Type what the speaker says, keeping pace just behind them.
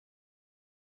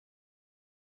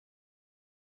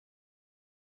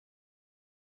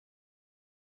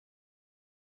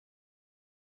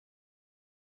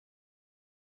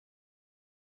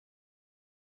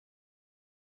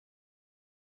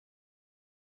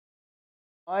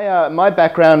My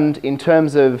background in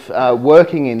terms of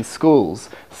working in schools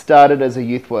started as a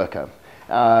youth worker,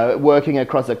 working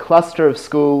across a cluster of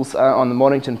schools on the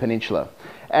Mornington Peninsula.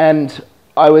 And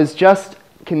I was just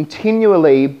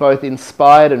continually both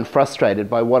inspired and frustrated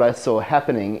by what I saw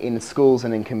happening in schools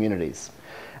and in communities.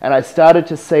 And I started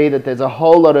to see that there's a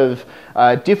whole lot of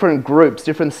different groups,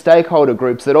 different stakeholder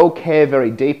groups that all care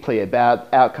very deeply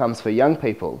about outcomes for young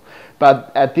people.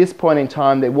 But at this point in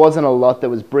time, there wasn't a lot that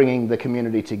was bringing the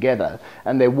community together,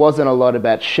 and there wasn't a lot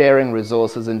about sharing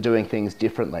resources and doing things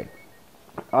differently.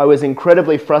 I was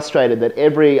incredibly frustrated that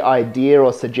every idea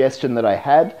or suggestion that I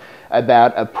had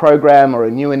about a program or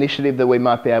a new initiative that we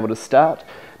might be able to start,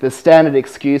 the standard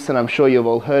excuse, and I'm sure you've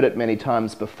all heard it many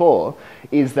times before,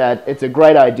 is that it's a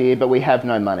great idea, but we have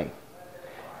no money.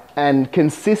 And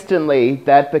consistently,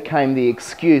 that became the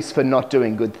excuse for not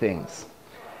doing good things.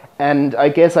 And I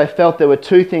guess I felt there were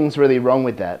two things really wrong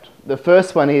with that. The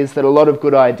first one is that a lot of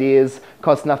good ideas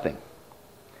cost nothing.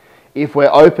 If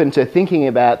we're open to thinking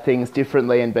about things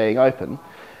differently and being open.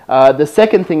 The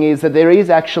second thing is that there is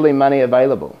actually money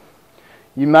available.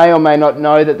 You may or may not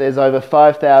know that there's over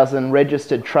 5,000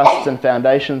 registered trusts and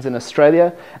foundations in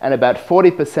Australia, and about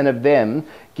 40% of them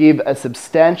give a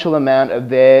substantial amount of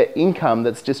their income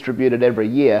that's distributed every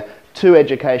year to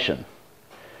education.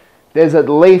 There's at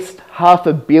least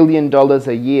 $500 million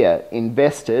a year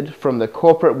invested from the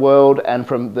corporate world and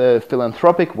from the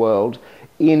philanthropic world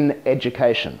in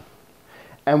education.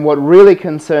 And what really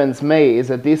concerns me is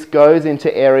that this goes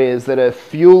into areas that are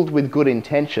fueled with good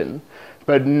intention,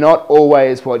 but not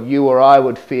always what you or I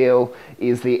would feel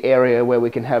is the area where we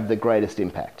can have the greatest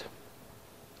impact.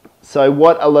 So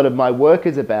what a lot of my work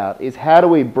is about is how do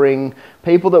we bring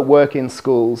people that work in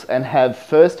schools and have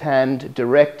first-hand,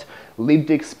 direct,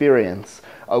 lived experience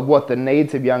of what the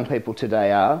needs of young people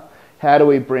today are. How do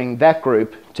we bring that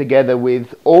group together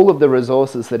with all of the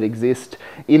resources that exist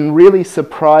in really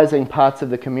surprising parts of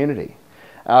the community?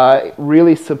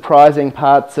 Really surprising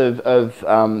parts of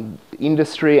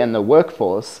industry and the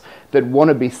workforce that want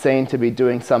to be seen to be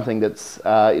doing something that's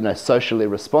socially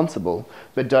responsible,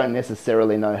 but don't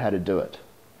necessarily know how to do it.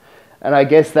 And I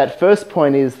guess that first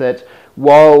point is that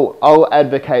while I'll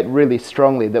advocate really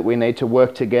strongly that we need to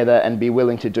work together and be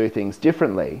willing to do things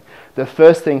differently, the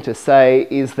first thing to say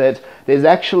is that there's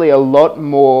actually a lot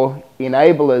more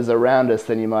enablers around us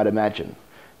than you might imagine.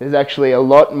 There's actually a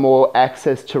lot more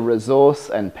access to resource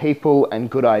and people and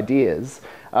good ideas.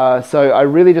 So I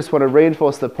really just want to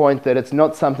reinforce the point that it's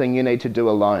not something you need to do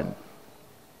alone.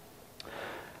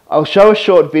 I'll show a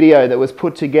short video that was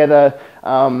put together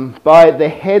by the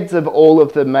heads of all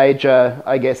of the major,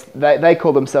 I guess, they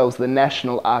call themselves the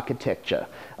national architecture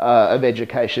of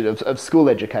education, of school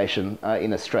education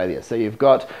in Australia. So you've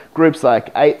got groups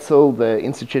like AITSL, the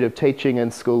Institute of Teaching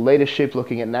and School Leadership,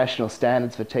 looking at national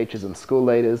standards for teachers and school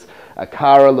leaders,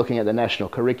 ACARA, looking at the national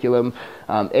curriculum,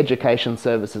 Education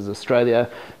Services Australia.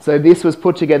 So this was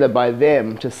put together by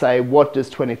them to say, what does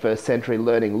 21st century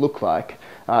learning look like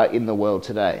in the world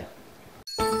today?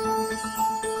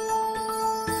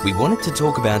 We wanted to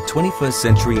talk about 21st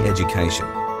century education.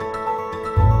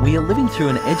 We are living through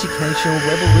an educational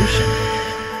revolution.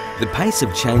 The pace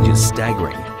of change is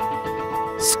staggering.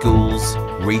 Schools,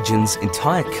 regions,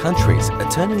 entire countries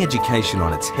are turning education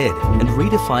on its head and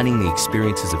redefining the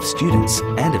experiences of students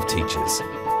and of teachers.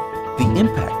 The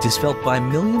impact is felt by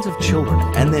millions of children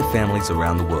and their families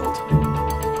around the world.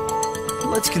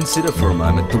 Let's consider for a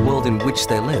moment the world in which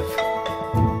they live.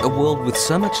 A world with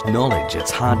so much knowledge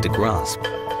it's hard to grasp.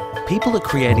 People are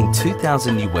creating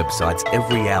 2,000 new websites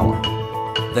every hour.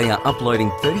 They are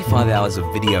uploading 35 hours of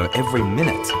video every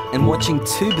minute and watching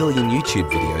 2 billion YouTube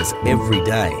videos every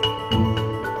day.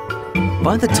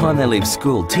 By the time they leave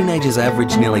school, teenagers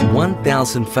average nearly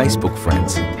 1,000 Facebook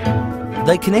friends.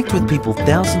 They connect with people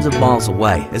thousands of miles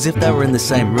away as if they were in the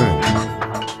same room.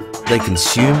 They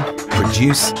consume,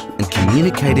 produce and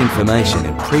communicate information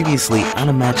in previously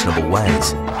unimaginable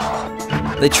ways.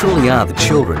 They truly are the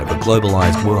children of a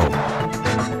globalised world.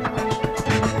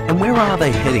 And where are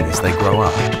they heading as they grow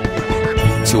up?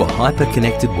 To a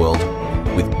hyper-connected world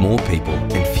with more people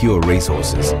and fewer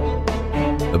resources.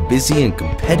 A busy and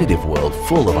competitive world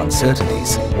full of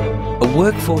uncertainties. A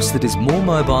workforce that is more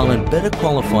mobile and better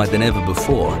qualified than ever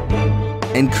before.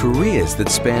 And careers that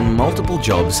span multiple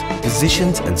jobs,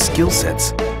 positions and skill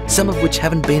sets, some of which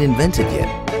haven't been invented yet.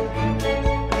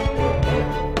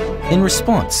 In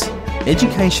response,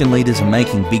 education leaders are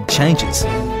making big changes,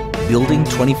 building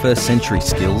 21st century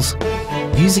skills,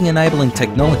 using enabling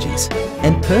technologies,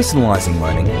 and personalising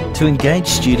learning to engage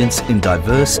students in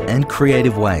diverse and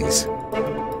creative ways.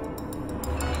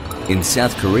 In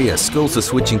South Korea, schools are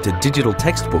switching to digital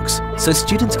textbooks so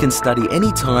students can study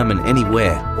anytime and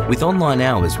anywhere, with online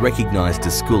hours recognised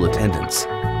as school attendance.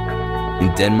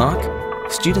 In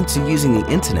Denmark, students are using the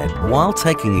internet while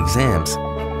taking exams.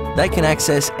 They can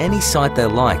access any site they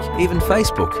like, even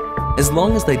Facebook, as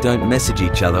long as they don't message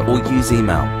each other or use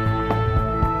email.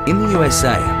 In the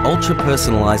USA,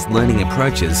 ultra-personalised learning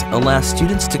approaches allow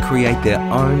students to create their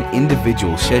own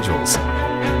individual schedules.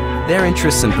 Their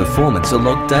interests and performance are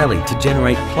logged daily to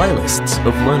generate playlists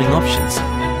of learning options,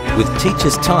 with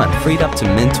teachers' time freed up to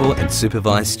mentor and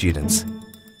supervise students.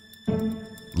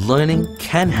 Learning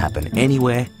can happen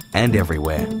anywhere and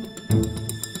everywhere.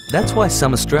 That's why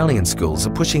some Australian schools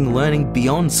are pushing learning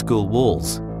beyond school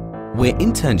walls, where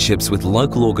internships with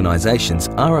local organisations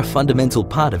are a fundamental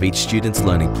part of each student's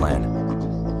learning plan.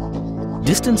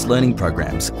 Distance learning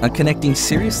programs are connecting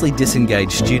seriously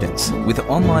disengaged students with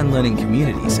online learning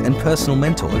communities and personal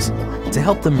mentors to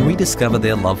help them rediscover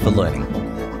their love for learning.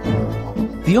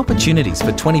 The opportunities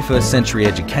for 21st century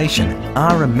education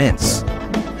are immense.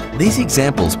 These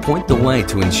examples point the way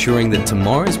to ensuring that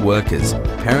tomorrow's workers,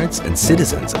 parents and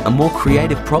citizens are more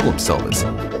creative problem solvers,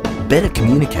 better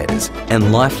communicators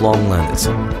and lifelong learners.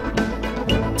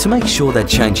 To make sure that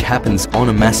change happens on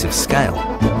a massive scale,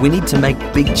 we need to make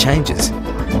big changes.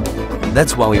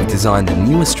 That's why we've designed the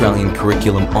new Australian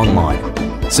curriculum online,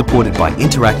 supported by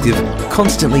interactive,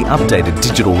 constantly updated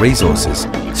digital resources,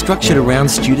 structured around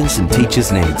students' and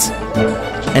teachers' needs.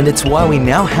 And it's why we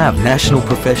now have national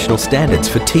professional standards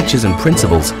for teachers and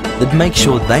principals that make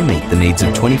sure they meet the needs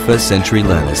of 21st century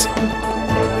learners.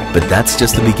 But that's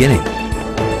just the beginning.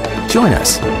 Join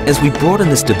us as we broaden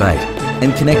this debate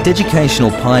and connect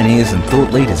educational pioneers and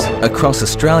thought leaders across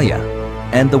Australia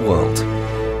and the world.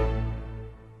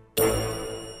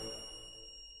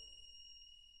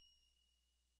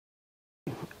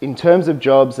 In terms of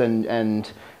jobs and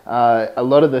a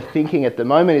lot of the thinking at the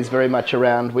moment is very much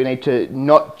around we need to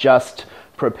not just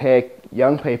prepare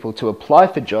young people to apply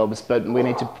for jobs, but we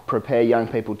need to prepare young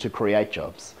people to create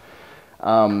jobs.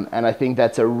 And I think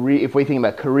that's if we think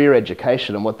about career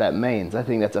education and what that means, I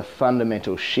think that's a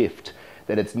fundamental shift,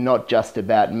 that it's not just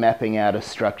about mapping out a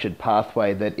structured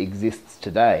pathway that exists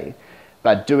today,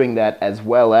 but doing that as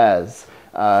well as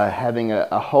having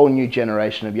a whole new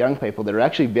generation of young people that are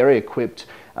actually very equipped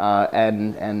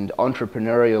and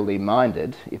entrepreneurially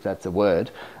minded, if that's a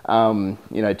word,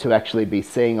 to actually be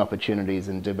seeing opportunities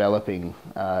and developing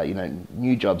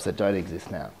new jobs that don't exist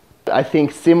now. I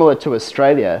think similar to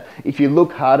Australia, if you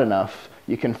look hard enough,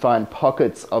 you can find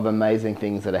pockets of amazing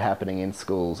things that are happening in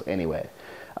schools anywhere.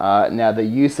 Now, the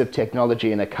use of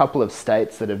technology in a couple of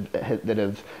states that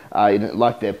have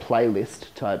like their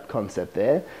playlist type concept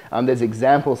there, there's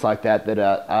examples like that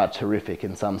are terrific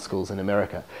in some schools in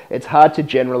America. It's hard to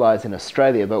generalise in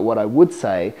Australia, but what I would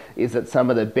say is that some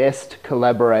of the best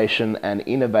collaboration and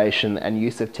innovation and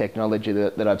use of technology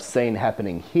that I've seen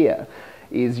happening here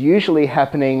is usually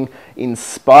happening in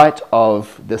spite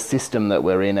of the system that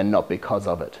we're in and not because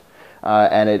of it.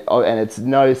 And it's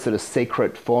no sort of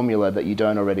secret formula that you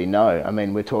don't already know. I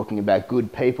mean, we're talking about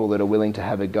good people that are willing to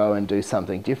have a go and do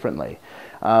something differently.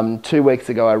 2 weeks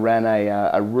ago, I ran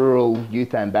a rural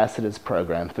youth ambassadors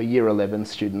program for Year 11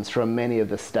 students from many of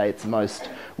the state's most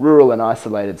rural and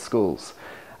isolated schools.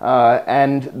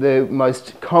 And the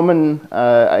most common,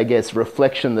 I guess,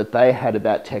 reflection that they had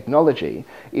about technology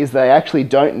is they actually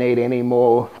don't need any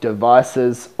more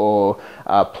devices or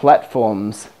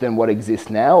platforms than what exists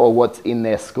now or what's in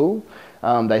their school.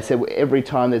 They said every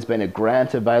time there's been a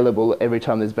grant available, every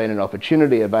time there's been an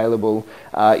opportunity available,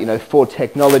 for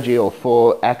technology or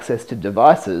for access to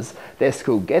devices, their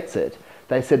school gets it.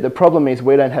 They said the problem is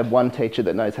we don't have one teacher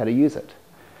that knows how to use it.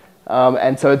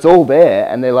 And so it's all there,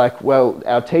 and they're like, well,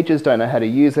 our teachers don't know how to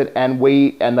use it, and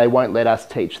they won't let us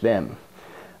teach them.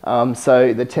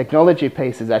 So the technology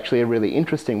piece is actually a really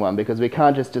interesting one, because we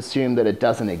can't just assume that it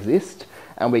doesn't exist,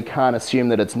 and we can't assume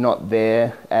that it's not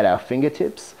there at our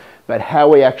fingertips, but how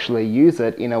we actually use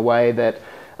it in a way that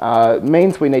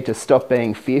means we need to stop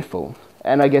being fearful.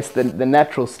 And I guess the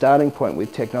natural starting point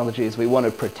with technology is we want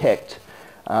to protect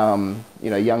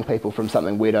young people from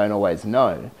something we don't always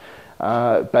know.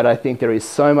 But I think there is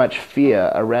so much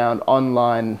fear around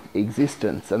online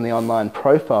existence and the online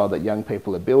profile that young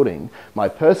people are building. My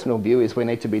personal view is we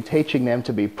need to be teaching them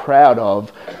to be proud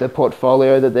of the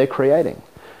portfolio that they're creating,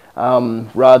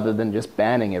 rather than just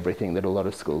banning everything that a lot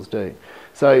of schools do.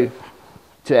 So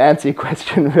to answer your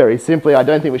question very simply, I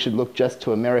don't think we should look just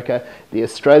to America. The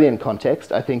Australian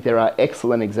context, I think there are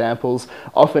excellent examples,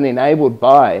 often enabled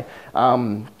by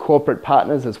corporate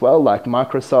partners as well, like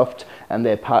Microsoft and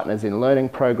their Partners in Learning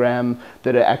program,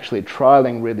 that are actually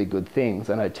trialling really good things.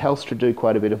 I know Telstra do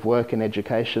quite a bit of work in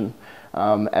education,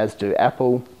 as do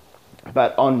Apple.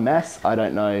 But en masse, I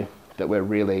don't know that we're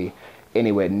really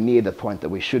anywhere near the point that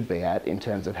we should be at in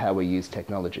terms of how we use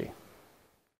technology.